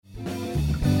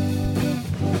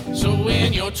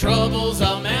When your troubles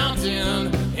are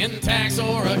mounting in tax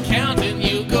or accounting,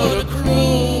 you go to Cruise.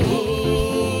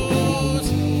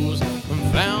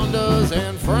 Founders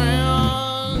and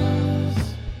friends.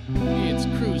 It's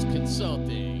Cruise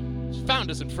Consulting.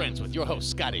 Founders and friends with your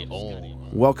host, Scotty Orn.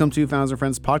 Welcome to Founders and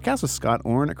Friends podcast with Scott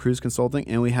Orn at Cruise Consulting,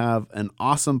 and we have an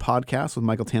awesome podcast with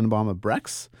Michael Tannenbaum of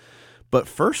Brex. But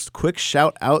first, quick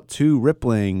shout out to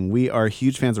Rippling. We are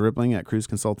huge fans of Rippling at Cruise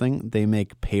Consulting. They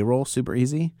make payroll super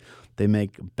easy. They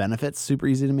make benefits super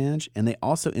easy to manage, and they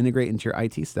also integrate into your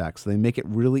IT stack. So they make it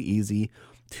really easy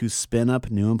to spin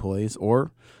up new employees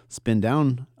or spin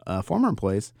down former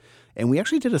employees. And we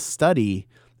actually did a study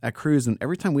at Cruise, and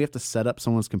every time we have to set up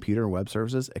someone's computer or web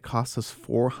services, it costs us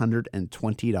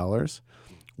 $420,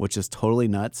 which is totally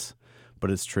nuts, but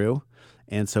it's true.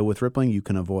 And so with Rippling, you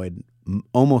can avoid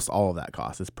almost all of that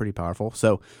cost. It's pretty powerful.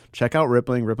 So check out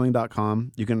Rippling,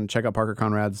 rippling.com. You can check out Parker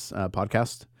Conrad's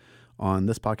podcast on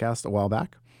this podcast a while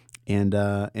back, and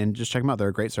just check them out. They're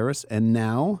a great service. And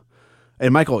now,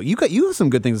 and Michael, you have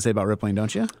some good things to say about Rippling,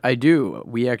 don't you? I do.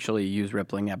 We actually use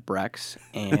Rippling at Brex,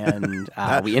 and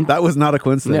that was not a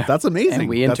coincidence. Yeah. That's amazing. And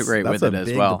we integrate with it as well.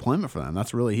 That's a big deployment for them.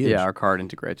 That's really huge. Yeah, our card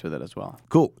integrates with it as well.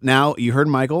 Cool. Now, you heard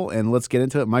Michael, and let's get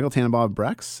into it. Michael Tannenbaum of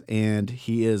Brex, and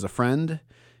he is a friend.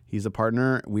 He's a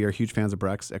partner. We are huge fans of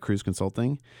Brex at Cruise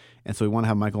Consulting. And so we want to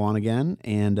have Michael on again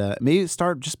and maybe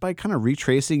start just by kind of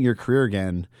retracing your career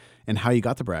again and how you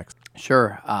got to Brex.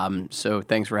 Sure. So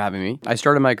thanks for having me. I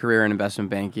started my career in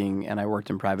investment banking, and I worked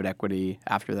in private equity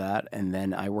after that. And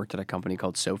then I worked at a company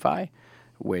called SoFi,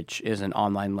 which is an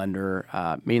online lender,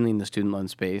 mainly in the student loan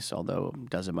space, although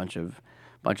does a bunch of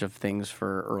things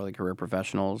for early career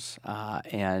professionals.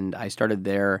 And I started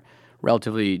there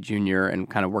relatively junior and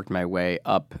kind of worked my way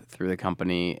up through the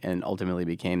company and ultimately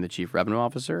became the chief revenue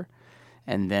officer.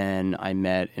 And then I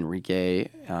met Enrique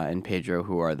and Pedro,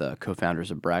 who are the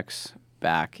co-founders of Brex,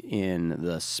 back in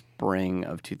the spring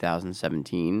of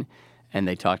 2017. And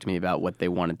they talked to me about what they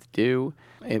wanted to do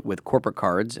with corporate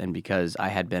cards. And because I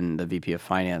had been the VP of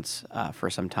finance for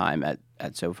some time at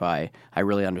SoFi, I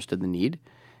really understood the need.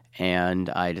 And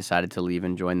I decided to leave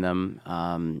and join them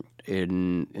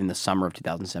in the summer of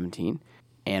 2017.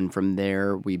 And from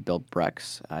there, we built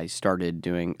Brex. I started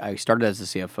as the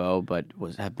CFO, but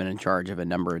have been in charge of a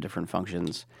number of different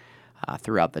functions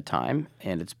throughout the time.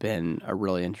 And it's been a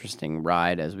really interesting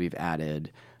ride as we've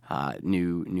added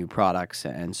new products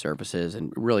and services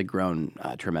and really grown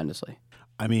tremendously.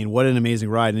 I mean, what an amazing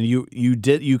ride. And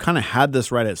you kind of had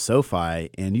this right at SoFi,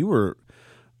 and you were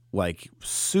like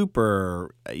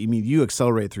you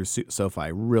accelerate through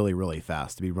SoFi really, really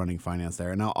fast to be running finance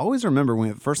there. And I'll always remember when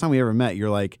the first time we ever met, you're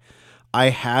like,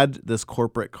 I had this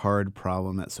corporate card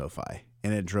problem at SoFi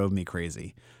and it drove me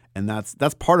crazy. And that's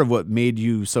part of what made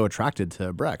you so attracted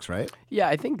to Brex, right? Yeah,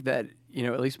 I think that,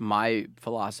 at least my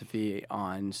philosophy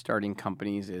on starting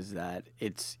companies is that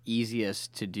it's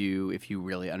easiest to do if you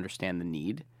really understand the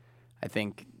need. I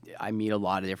think I meet a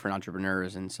lot of different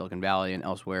entrepreneurs in Silicon Valley and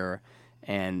elsewhere,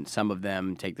 and some of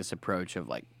them take this approach of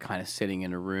like kind of sitting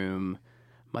in a room,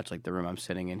 much like the room I'm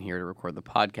sitting in here to record the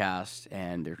podcast,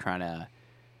 and they're trying to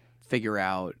figure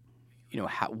out,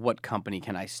 what company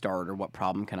can I start or what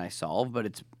problem can I solve. But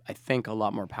it's, I think, a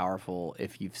lot more powerful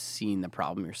if you've seen the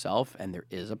problem yourself and there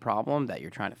is a problem that you're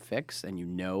trying to fix and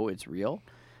it's real.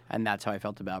 And that's how I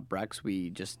felt about Brex. We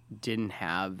just didn't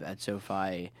have at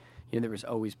SoFi, there was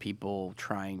always people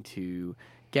trying to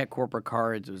get corporate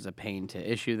cards. It was a pain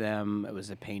to issue them. It was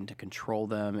a pain to control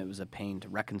them. It was a pain to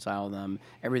reconcile them.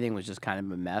 Everything was just kind of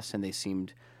a mess, and they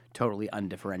seemed totally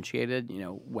undifferentiated.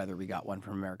 Whether we got one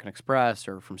from American Express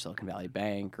or from Silicon Valley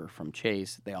Bank or from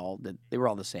Chase, they were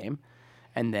all the same.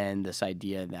 And then this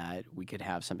idea that we could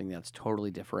have something that's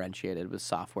totally differentiated with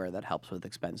software that helps with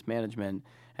expense management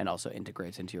and also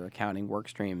integrates into your accounting work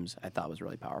streams, I thought was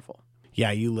really powerful.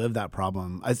 Yeah, you live that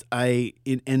problem.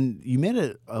 And you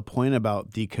made a point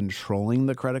about decontrolling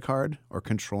the credit card or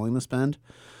controlling the spend,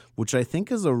 which I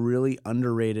think is a really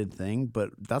underrated thing. But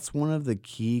that's one of the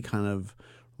key kind of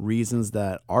reasons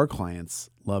that our clients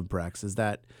love Brex is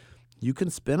that you can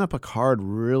spin up a card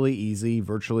really easy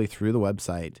virtually through the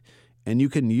website, and you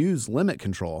can use limit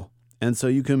control. And so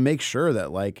you can make sure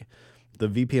that like the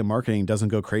VP of marketing doesn't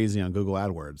go crazy on Google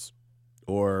AdWords,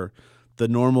 or the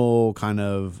normal kind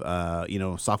of,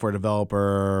 software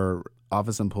developer,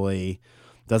 office employee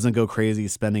doesn't go crazy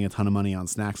spending a ton of money on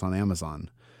snacks on Amazon.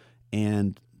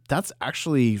 And that's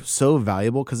actually so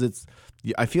valuable because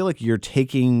I feel like you're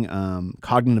taking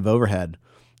cognitive overhead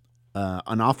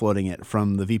and offloading it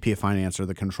from the VP of finance or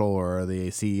the controller or the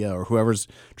CEO or whoever's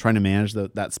trying to manage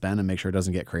that spend and make sure it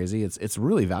doesn't get crazy. It's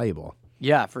really valuable.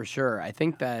 Yeah, for sure. I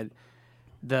think that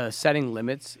The setting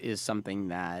limits is something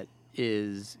that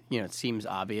is, it seems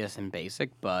obvious and basic,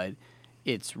 but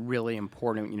it's really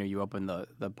important. You open the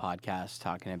podcast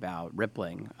talking about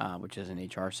Rippling, which is an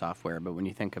HR software, but when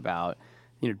you think about,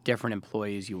 different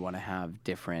employees, you want to have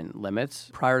different limits.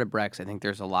 Prior to Brex, I think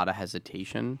there's a lot of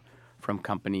hesitation from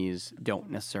companies don't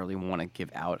necessarily want to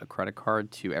give out a credit card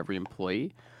to every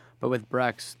employee. But with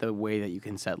Brex, the way that you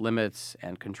can set limits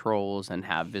and controls and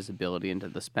have visibility into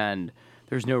the spend,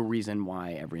 there's no reason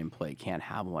why every employee can't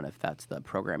have one if that's the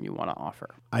program you want to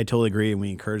offer. I totally agree, and we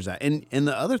encourage that. And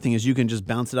the other thing is you can just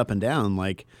bounce it up and down.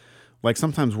 Like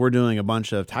sometimes we're doing a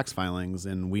bunch of tax filings,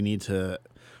 and we need to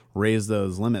raise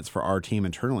those limits for our team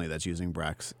internally that's using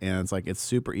Brex. And it's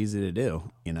super easy to do,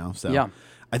 So yeah.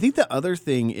 I think the other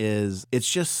thing is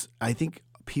I think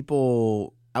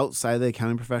people outside the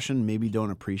accounting profession maybe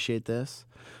don't appreciate this,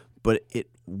 but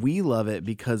we love it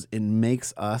because it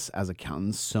makes us as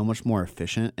accountants so much more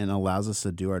efficient and allows us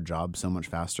to do our job so much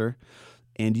faster.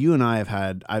 And you and I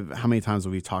how many times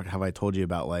have I told you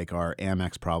about our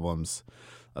Amex problems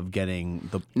of getting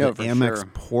the Amex sure.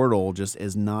 portal just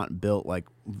is not built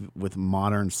with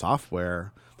modern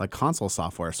software, like console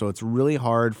software. So it's really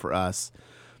hard for us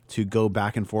to go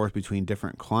back and forth between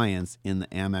different clients in the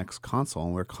Amex console,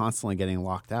 and we're constantly getting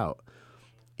locked out.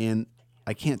 And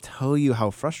I can't tell you how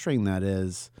frustrating that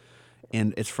is.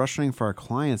 And it's frustrating for our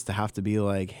clients to have to be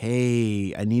like,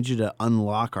 hey, I need you to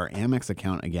unlock our Amex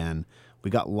account again.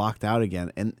 We got locked out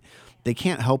again. And they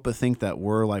can't help but think that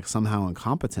we're somehow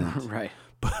incompetent. Right.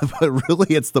 But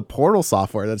really, it's the portal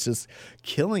software that's just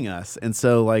killing us. And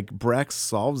so Brex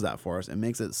solves that for us and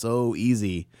makes it so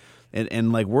easy.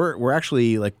 And we're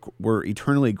actually we're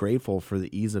eternally grateful for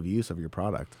the ease of use of your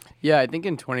product. Yeah, I think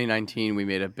in 2019 we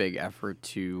made a big effort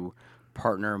to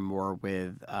partner more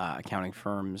with accounting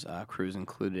firms, Cruise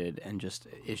included, and just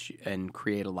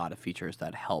create a lot of features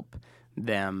that help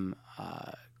them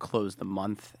close the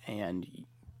month and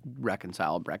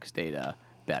reconcile Brex data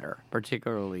better,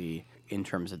 particularly in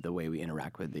terms of the way we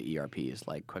interact with the ERPs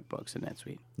like QuickBooks and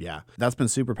NetSuite. Yeah, that's been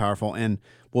super powerful. And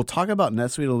we'll talk about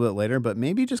NetSuite a little bit later, but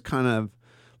maybe just kind of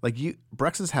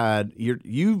Brex has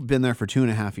you've been there for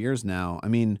 2.5 years now. I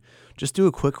mean, just do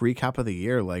a quick recap of the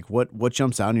year. What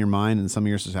jumps out in your mind and some of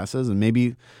your successes, and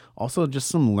maybe also just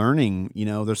some learning.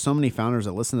 There's so many founders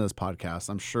that listen to this podcast.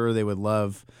 I'm sure they would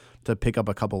love to pick up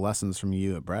a couple lessons from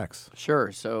you at Brex.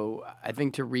 Sure. So I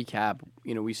think to recap,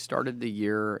 we started the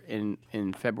year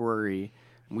in February.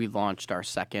 We launched our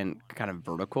second kind of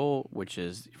vertical, which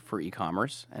is for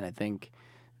e-commerce. And I think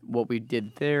what we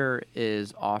did there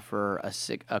is offer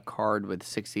a card with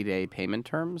 60-day payment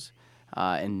terms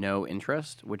and no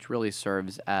interest, which really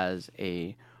serves as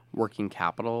a working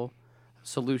capital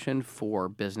solution for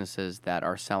businesses that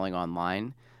are selling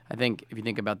online. I think if you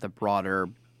think about the broader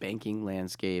banking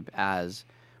landscape, as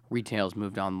retail's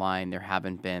moved online, there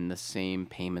haven't been the same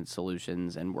payment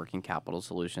solutions and working capital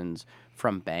solutions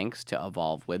from banks to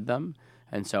evolve with them.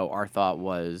 And so our thought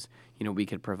was, we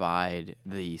could provide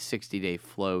the 60-day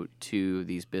float to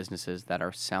these businesses that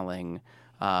are selling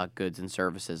goods and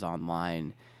services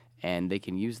online, and they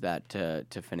can use that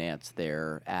to finance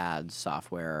their ads,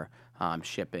 software,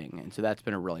 shipping. And so that's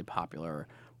been a really popular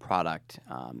product,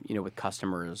 with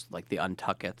customers like the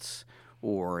Untuckits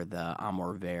or the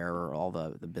Amour Vert, or all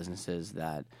the businesses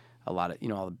that a lot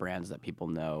of, all the brands that people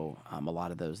know, a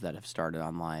lot of those that have started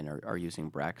online are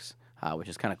using Brex, which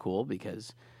is kind of cool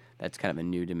because that's kind of a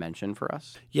new dimension for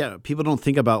us. Yeah, people don't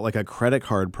think about a credit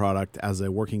card product as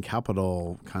a working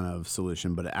capital kind of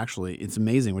solution, but it's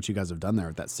amazing what you guys have done there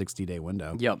with that 60-day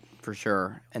window. Yep, for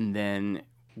sure. And then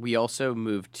we also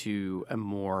moved to a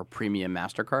more premium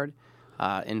MasterCard.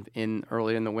 In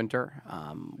early in the winter,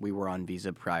 we were on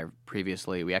Visa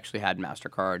previously. We actually had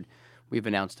MasterCard. We've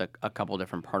announced a couple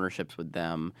different partnerships with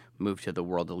them, moved to the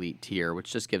World Elite tier,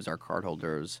 which just gives our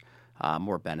cardholders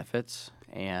more benefits,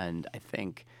 and I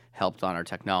think helped on our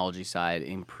technology side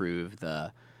improve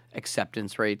the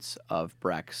acceptance rates of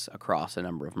Brex across a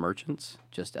number of merchants,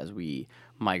 just as we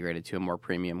migrated to a more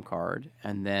premium card.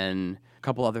 And then a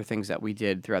couple other things that we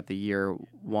did throughout the year.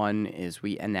 One is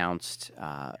we announced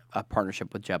a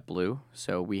partnership with JetBlue.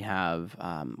 So we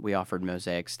offered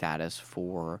Mosaic status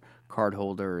for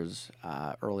cardholders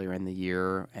earlier in the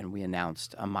year, and we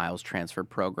announced a miles transfer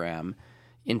program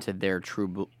into their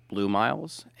True Blue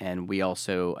miles. And we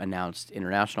also announced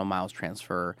international miles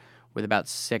transfer with about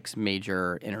 6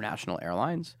 major international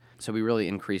airlines. So we really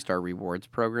increased our rewards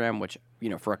program, which,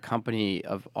 for a company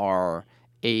of our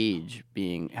age,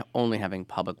 only having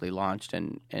publicly launched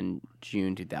in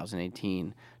June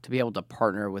 2018, to be able to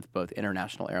partner with both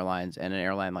international airlines and an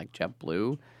airline like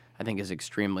JetBlue, I think is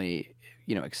extremely,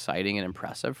 exciting and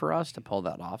impressive for us to pull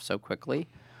that off so quickly.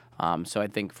 So I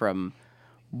think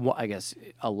I guess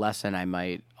a lesson I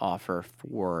might offer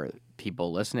for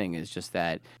people listening is just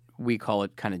that we call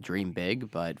it kind of dream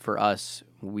big, but for us,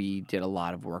 we did a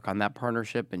lot of work on that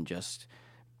partnership and just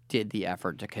did the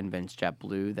effort to convince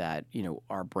JetBlue that,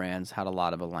 our brands had a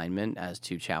lot of alignment as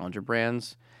two challenger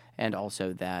brands, and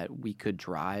also that we could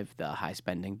drive the high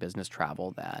spending business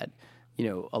travel that,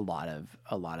 a lot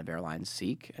of airlines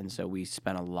seek. And so we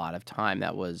spent a lot of time.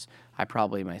 I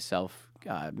probably myself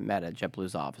met at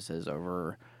JetBlue's offices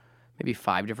over maybe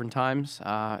 5 different times,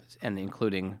 and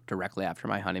including directly after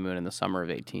my honeymoon in the summer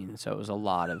of 18. So it was a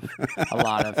lot of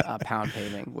pound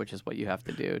paving, which is what you have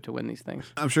to do to win these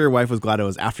things. I'm sure your wife was glad it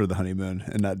was after the honeymoon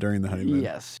and not during the honeymoon.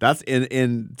 Yes. That's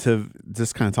in to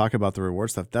just kind of talk about the reward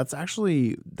stuff. That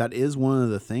is one of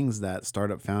the things that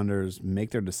startup founders make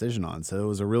their decision on. So it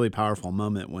was a really powerful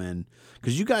moment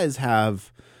because you guys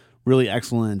have really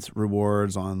excellent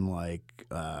rewards on like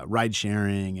ride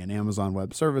sharing and Amazon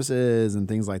Web Services and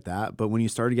things like that. But when you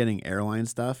started getting airline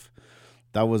stuff,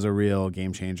 that was a real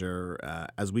game changer.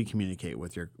 As we communicate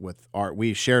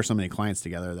we share so many clients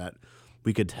together that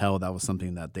we could tell that was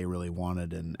something that they really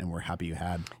wanted and we're happy you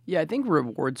had. Yeah, I think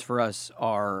rewards for us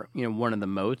are, one of the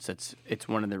moats. It's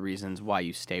one of the reasons why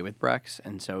you stay with Brex.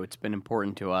 And so it's been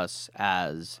important to us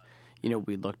as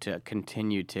we look to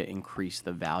continue to increase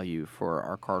the value for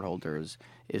our cardholders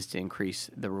is to increase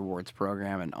the rewards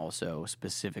program and also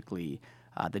specifically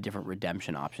the different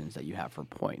redemption options that you have for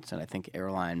points. And I think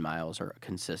airline miles are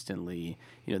consistently,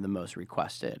 the most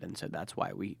requested. And so that's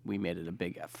why we made it a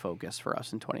big focus for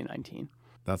us in 2019.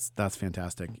 That's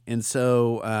fantastic. And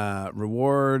so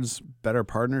rewards, better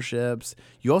partnerships.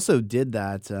 You also did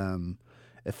that.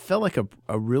 It felt like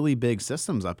a really big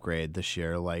systems upgrade this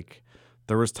year. Like,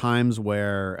 there was times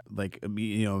where,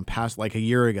 past like a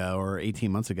year ago or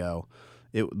 18 months ago,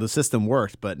 the system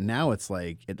worked, but now it's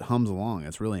like it hums along.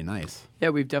 It's really nice. Yeah,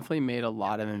 we've definitely made a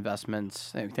lot of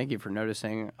investments. Thank you for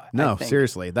noticing. No,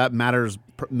 seriously, that matters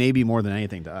maybe more than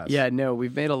anything to us. Yeah, no,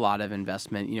 we've made a lot of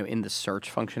investment, in the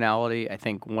search functionality. I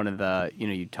think one of the,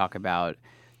 you talk about,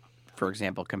 for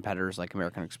example, competitors like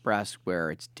American Express,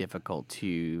 where it's difficult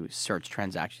to search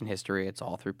transaction history. It's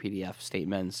all through PDF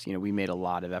statements. We made a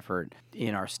lot of effort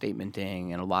in our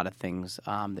statementing and a lot of things,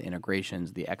 the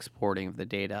integrations, the exporting of the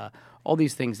data, all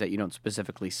these things that you don't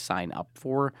specifically sign up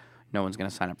for. No one's going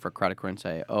to sign up for a credit card and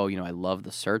say, oh, I love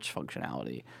the search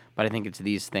functionality. But I think it's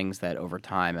these things that over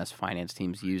time, as finance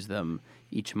teams use them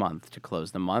each month to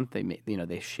close the month,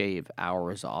 they shave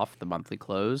hours off the monthly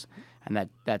close, and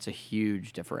that's a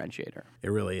huge differentiator. It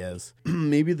really is.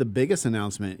 Maybe the biggest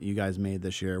announcement you guys made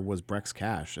this year was Brex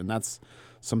Cash, and that's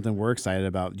something we're excited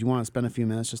about. Do you want to spend a few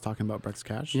minutes just talking about Brex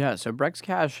Cash? Yeah, so Brex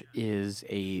Cash is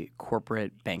a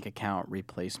corporate bank account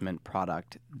replacement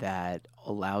product that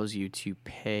allows you to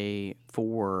pay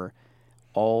for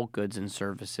all goods and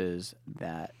services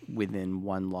that within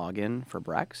one login for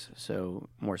Brex. So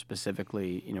more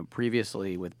specifically,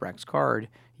 previously with Brex Card,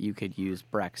 you could use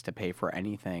Brex to pay for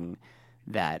anything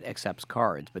that accepts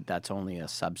cards, but that's only a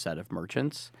subset of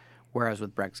merchants. Whereas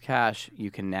with Brex Cash,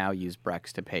 you can now use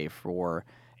Brex to pay for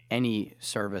any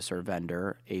service or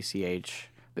vendor, ACH,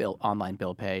 online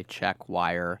bill pay, check,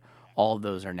 wire. All of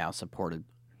those are now supported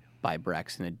by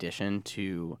Brex in addition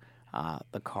to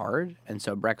the card. And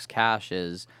so Brex Cash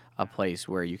is a place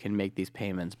where you can make these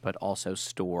payments but also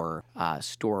store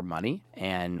money.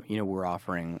 And, we're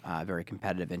offering very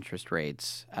competitive interest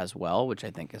rates as well, which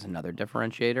I think is another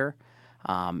differentiator.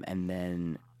 And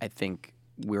then I think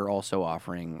we're also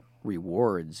offering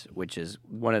rewards, which is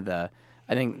one of the,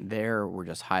 I think there we're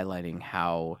just highlighting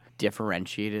how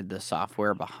differentiated the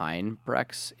software behind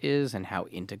Brex is and how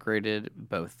integrated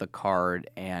both the card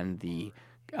and the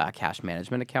cash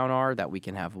management account are, that we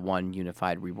can have one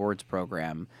unified rewards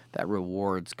program that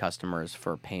rewards customers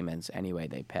for payments any way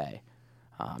they pay.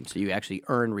 So you actually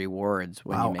earn rewards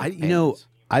when you make payments.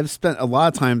 I've spent a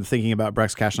lot of time thinking about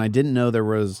Brex Cash, and I didn't know there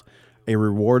was a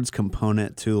rewards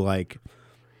component to like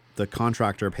the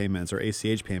contractor payments or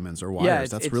ACH payments or wires. Yeah,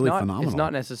 That's really phenomenal. It's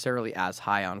not necessarily as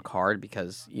high on card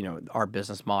because, our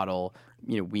business model,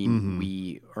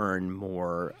 we earn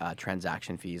more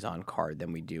transaction fees on card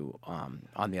than we do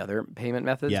on the other payment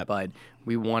methods. Yep. But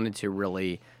we wanted to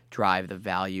really drive the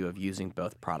value of using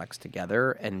both products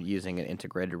together and using an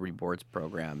integrated rewards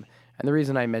program. And the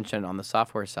reason I mentioned on the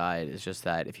software side is just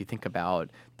that if you think about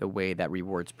the way that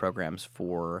rewards programs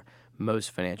for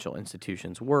most financial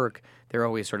institutions work, they're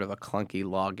always sort of a clunky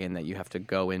login that you have to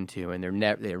go into, and they're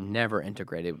never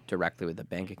integrated directly with a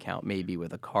bank account, maybe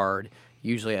with a card,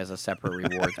 usually as a separate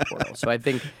rewards portal. So I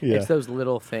think it's those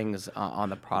little things on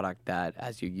the product that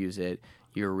as you use it,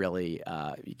 you're really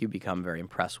you become very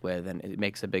impressed with, and it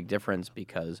makes a big difference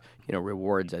because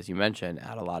rewards, as you mentioned,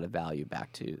 add a lot of value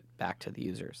back to the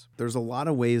users. There's a lot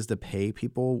of ways to pay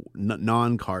people,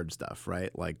 non-card stuff, right?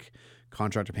 Like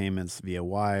contractor payments via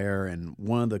wire, and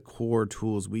one of the core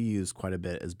tools we use quite a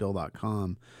bit is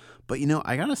Bill.com. But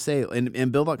I gotta say,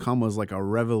 and Bill.com was like a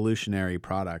revolutionary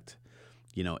product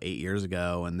 8 years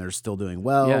ago, and they're still doing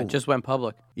well. Yeah, it just went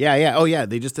public. Yeah. Oh yeah,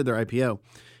 they just did their IPO,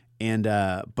 and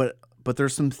but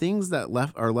there's some things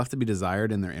that are left to be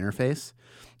desired in their interface,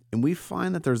 and we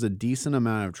find that there's a decent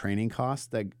amount of training costs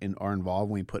that are involved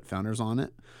when we put founders on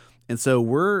it, and so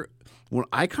when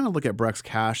I kind of look at Brex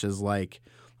Cash as like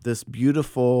this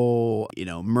beautiful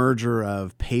merger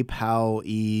of PayPal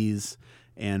ease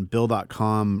and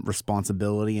Bill.com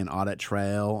responsibility and audit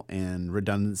trail and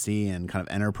redundancy and kind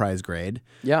of enterprise grade.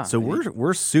 Yeah. So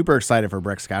we're super excited for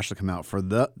Brex Cash to come out for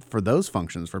those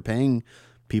functions, for paying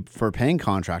people, for paying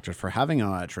contractors, for having an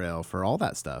audit trail, for all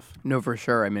that stuff. No, for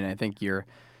sure. I mean, I think you're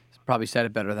probably said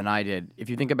it better than I did. If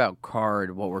you think about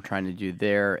Card, what we're trying to do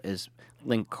there is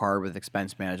link Card with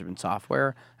expense management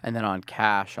software, and then on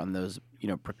Cash, on those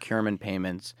procurement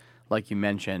payments, like you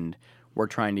mentioned, we're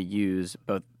trying to use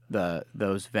both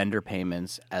those vendor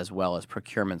payments as well as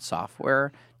procurement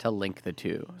software to link the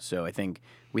two. So I think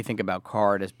we think about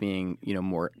Card as being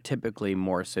typically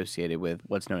more associated with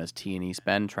what's known as T&E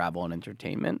spend, travel and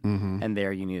entertainment, and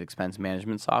there you need expense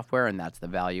management software, and that's the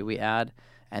value we add.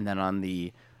 And then on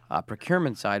the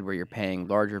procurement side, where you're paying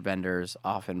larger vendors,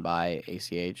 often by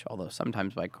ACH, although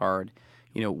sometimes by Card,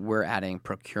 we're adding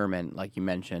procurement, like you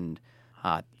mentioned,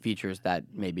 features that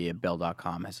maybe a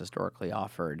Bill.com has historically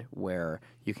offered, where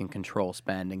you can control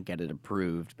spend and get it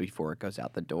approved before it goes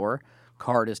out the door.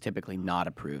 Card is typically not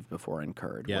approved before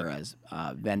incurred, whereas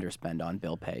vendor spend on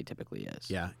bill pay typically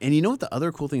is. Yeah, and what the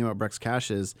other cool thing about Brex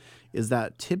Cash is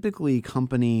that typically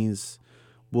companies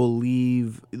will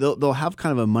they'll have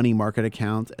kind of a money market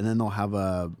account, and then they'll have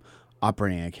a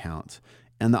operating account.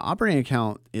 And the operating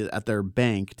account at their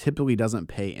bank typically doesn't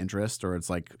pay interest, or it's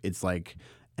like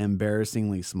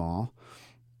embarrassingly small.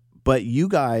 But you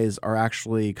guys are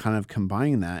actually kind of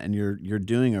combining that, and you're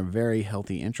doing a very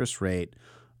healthy interest rate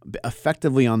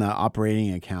effectively on that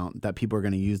operating account that people are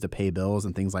going to use to pay bills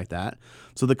and things like that.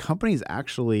 So the company's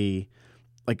actually,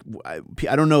 like,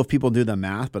 I don't know if people do the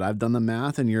math, but I've done the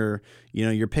math, and you're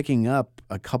picking up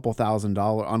a couple $1,000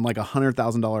 on like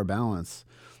 $100,000 balance.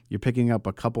 You're picking up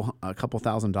a couple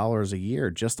 $1,000s a year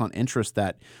just on interest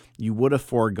that you would have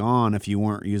foregone if you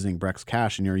weren't using Brex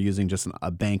Cash and you're using just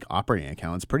a bank operating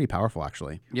account. It's pretty powerful,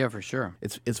 actually. Yeah, for sure.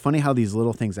 It's funny how these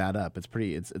little things add up.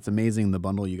 It's amazing the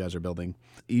bundle you guys are building.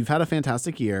 You've had a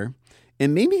fantastic year,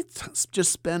 and maybe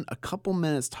just spend a couple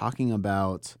minutes talking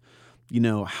about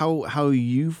how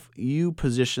you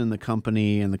position the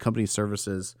company and the company's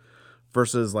services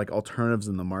versus like alternatives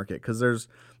in the market, because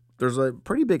there's a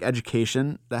pretty big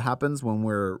education that happens when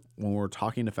we're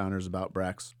talking to founders about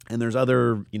Brex, and there's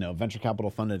other venture capital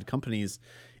funded companies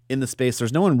in the space.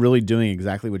 There's no one really doing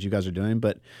exactly what you guys are doing,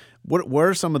 but what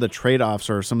are some of the trade-offs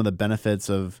or some of the benefits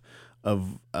of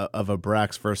a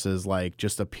Brex versus like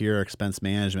just a pure expense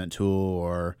management tool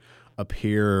or a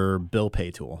pure bill pay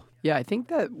tool? Yeah, I think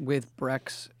that with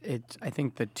Brex, I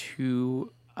think the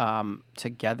two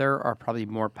together are probably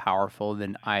more powerful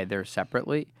than either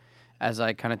separately. As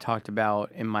I kind of talked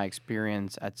about in my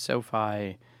experience at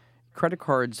SoFi, credit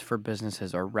cards for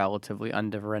businesses are relatively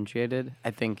undifferentiated. I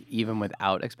think even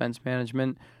without expense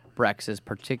management, Brex is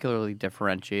particularly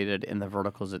differentiated in the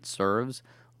verticals it serves,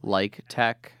 like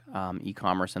tech,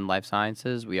 e-commerce, and life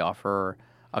sciences. We offer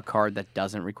a card that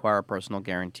doesn't require a personal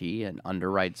guarantee and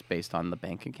underwrites based on the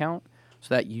bank account.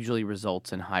 So that usually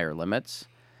results in higher limits.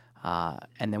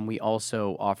 And then we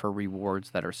also offer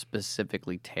rewards that are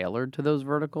specifically tailored to those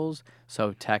verticals.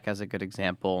 So tech, as a good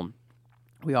example,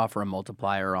 we offer a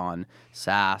multiplier on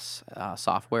SaaS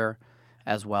software,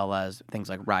 as well as things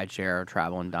like rideshare,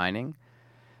 travel, and dining.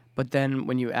 But then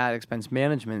when you add expense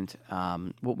management,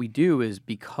 what we do is,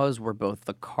 because we're both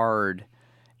the card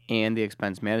and the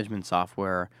expense management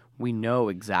software, we know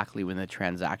exactly when the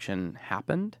transaction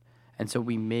happened. And so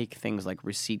we make things like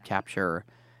receipt capture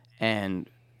and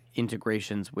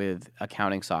integrations with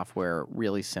accounting software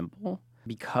really simple,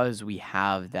 because we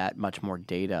have that much more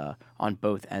data on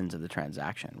both ends of the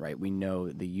transaction, right? We know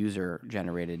the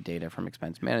user-generated data from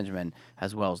expense management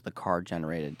as well as the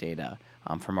card-generated data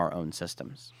from our own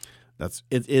systems.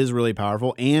 It is really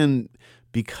powerful, and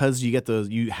because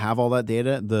you have all that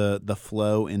data, the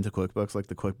flow into QuickBooks, like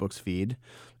the QuickBooks feed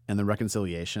and the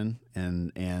reconciliation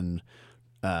and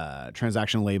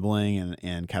transaction labeling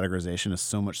and categorization is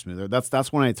so much smoother.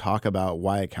 That's when I talk about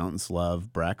why accountants love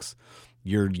Brex,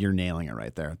 you're nailing it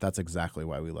right there. That's exactly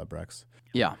why we love Brex.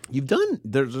 Yeah. You've done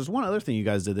there's one other thing you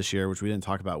guys did this year which we didn't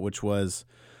talk about, which was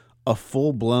a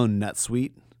full-blown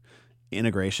NetSuite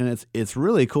integration. It's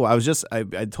really cool. I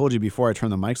told you before I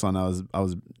turned the mics on, I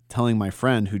was telling my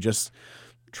friend who just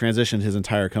transitioned his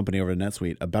entire company over to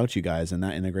NetSuite about you guys and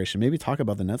that integration. Maybe talk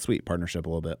about the NetSuite partnership a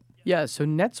little bit. Yeah, so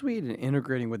NetSuite and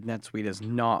integrating with NetSuite is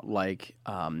not like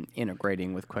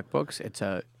integrating with QuickBooks.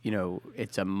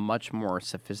 It's a much more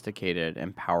sophisticated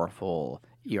and powerful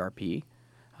ERP.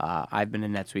 I've been a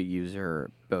NetSuite user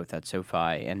both at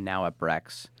SoFi and now at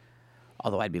Brex.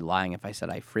 Although I'd be lying if I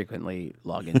said I frequently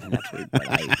log into NetSuite, but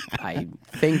I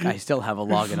think I still have a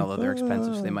login, although they're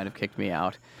expensive, so they might have kicked me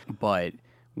out. But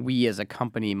we as a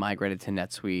company migrated to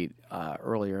NetSuite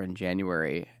earlier in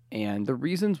January. And the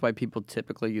reasons why people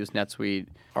typically use NetSuite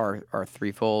are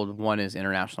threefold. One is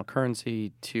international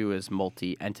currency, two is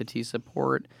multi-entity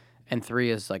support, and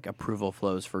three is like approval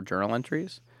flows for journal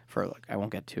entries. I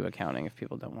won't get to accounting if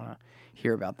people don't want to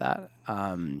hear about that.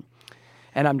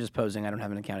 And I'm just posing. I don't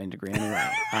have an accounting degree anyway.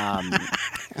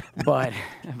 But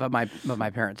my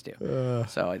parents do.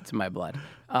 So it's in my blood.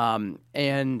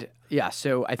 And yeah,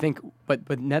 so I think, but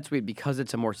NetSuite, because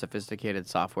it's a more sophisticated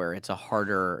software, it's a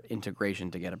harder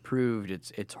integration to get approved.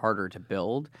 It's harder to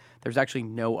build. There's actually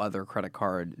no other credit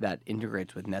card that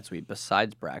integrates with NetSuite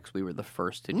besides Brex. We were the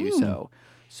first to do so.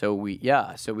 So we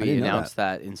announced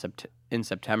that in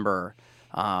September.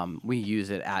 We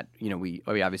use it at, we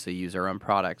obviously use our own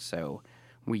products, so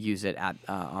we use it at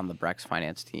on the Brex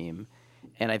finance team.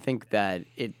 And I think that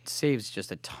it saves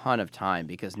just a ton of time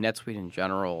because NetSuite in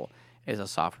general is a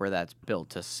software that's built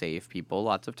to save people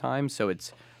lots of time. So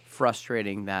it's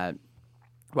frustrating that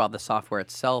while the software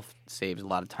itself saves a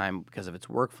lot of time because of its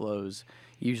workflows,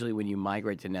 usually when you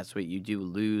migrate to NetSuite, you do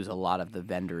lose a lot of the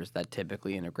vendors that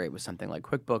typically integrate with something like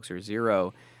QuickBooks or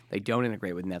Xero. They don't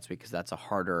integrate with NetSuite because that's a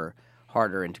harder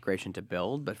integration to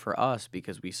build. But for us,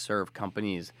 because we serve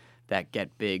companies that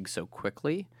get big so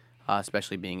quickly,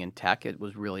 especially being in tech, it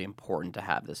was really important to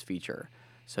have this feature.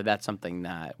 So that's something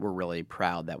that we're really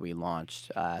proud that we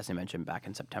launched, as I mentioned, back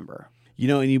in September.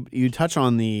 And you touch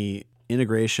on the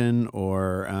integration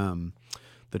or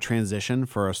the transition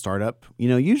for a startup.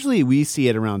 Usually we see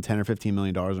it around $10 or $15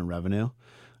 million in revenue,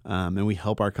 and we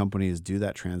help our companies do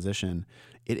that transition.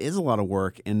 It is a lot of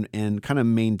work, and kind of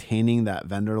maintaining that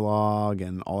vendor log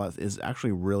and all that is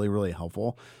actually really, really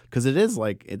helpful because it is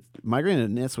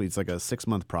migrating to NetSuite. It's like a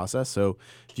 6-month process. So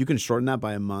if you can shorten that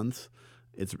by a month,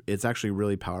 it's actually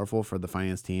really powerful for the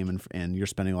finance team, and you're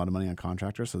spending a lot of money on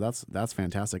contractors. So that's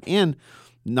fantastic. And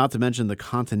not to mention the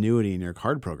continuity in your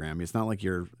card program. It's not like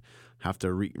you have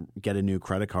to get a new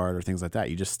credit card or things like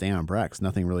that. You just stay on Brex.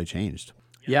 Nothing really changed.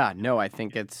 Yeah, no, I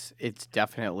think it's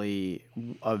definitely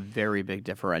a very big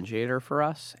differentiator for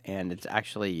us, and it's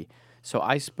actually so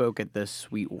I spoke at the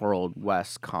Suite World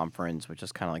West conference, which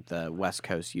is kind of like the West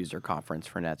Coast user conference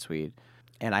for NetSuite,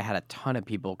 and I had a ton of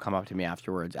people come up to me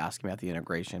afterwards asking about the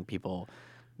integration, people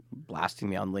blasting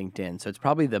me on LinkedIn. So it's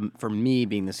probably for me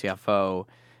being the CFO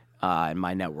and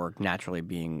my network naturally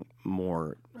being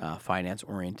more finance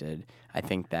oriented, I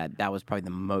think that was probably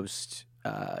the most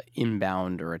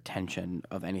inbound or attention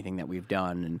of anything that we've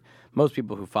done. And most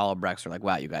people who follow Brex are like,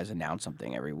 wow, you guys announce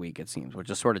something every week, it seems,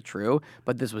 which is sort of true.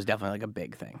 But this was definitely like a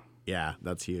big thing. Yeah,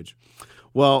 that's huge.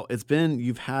 Well,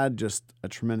 you've had just a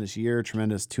tremendous year,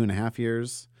 tremendous 2.5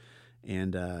 years.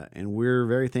 And we're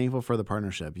very thankful for the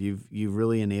partnership. You've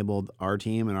really enabled our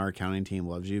team, and our accounting team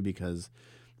loves you because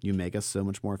you make us so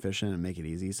much more efficient and make it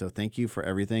easy. So thank you for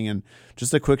everything. And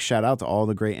just a quick shout out to all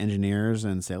the great engineers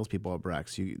and salespeople at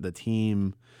Brex. The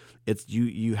team,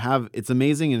 it's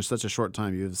amazing in such a short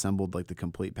time. You've assembled like the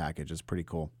complete package. It's pretty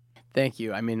cool. Thank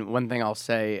you. I mean, one thing I'll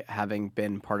say, having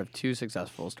been part of 2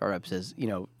 successful startups, is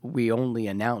we only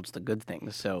announce the good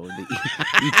things. So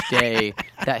each day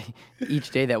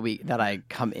that I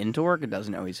come into work, it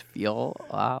doesn't always feel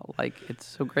like it's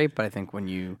so great. But I think when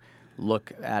you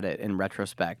look at it in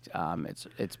retrospect,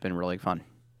 it's been really fun.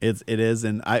 It is,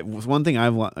 and one thing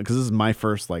I've learned, because this is my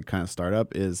first kind of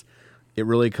startup, is it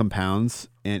really compounds,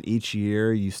 and each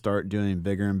year you start doing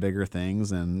bigger and bigger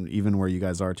things, and even where you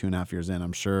guys are 2.5 years in,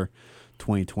 I'm sure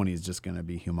 2020 is just going to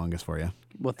be humongous for you.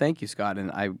 Well, thank you, Scott, and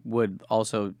I would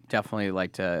also definitely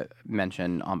like to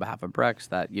mention on behalf of Brex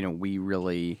that we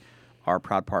really are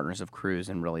proud partners of Cruise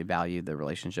and really value the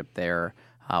relationship there.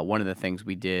 One of the things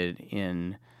we did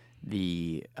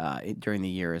during the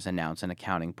year is announce an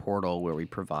accounting portal where we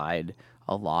provide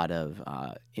a lot of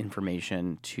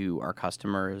information to our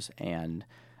customers and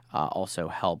also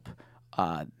help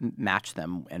match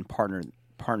them and partner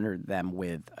partnered them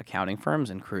with accounting firms,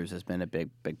 and Cruise has been a big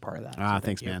part of that. So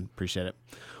Thanks, man. Appreciate it.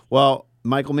 Well,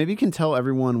 Michael, maybe you can tell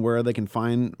everyone where they can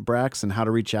find Brex and how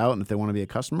to reach out, and if they want to be a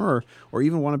customer or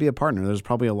even want to be a partner. There's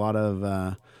probably a lot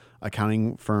of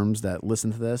accounting firms that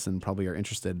listen to this and probably are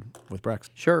interested with Brex.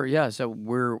 Sure, yeah. So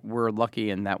we're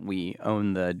lucky in that we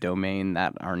own the domain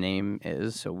that our name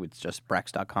is. So it's just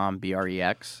Brex.com,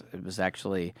 BREX. It was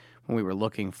actually, when we were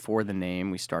looking for the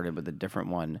name, we started with a different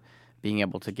one. Being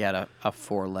able to get a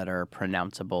 4-letter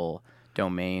pronounceable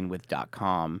domain with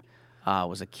 .com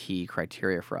was a key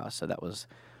criteria for us. So that was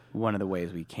one of the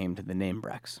ways we came to the name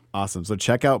Brex. Awesome. So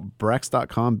check out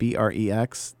Brex.com,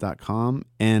 BREX.com.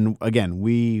 And again,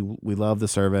 we love the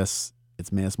service.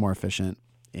 It's made us more efficient,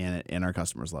 and our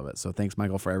customers love it. So thanks,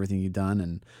 Michael, for everything you've done,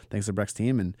 and thanks to the Brex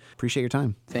team, and appreciate your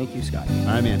time. Thank you, Scott. All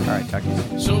right, man. All right, talk to you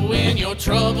soon. So when your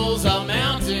troubles are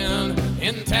mounting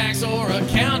in tax or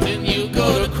accounting, you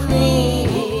go to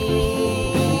Cruise.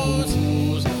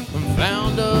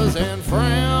 Founders and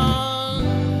friends.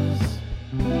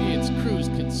 It's Cruise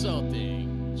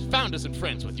Consulting. Founders and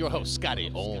friends with your host,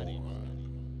 Scotty Orr.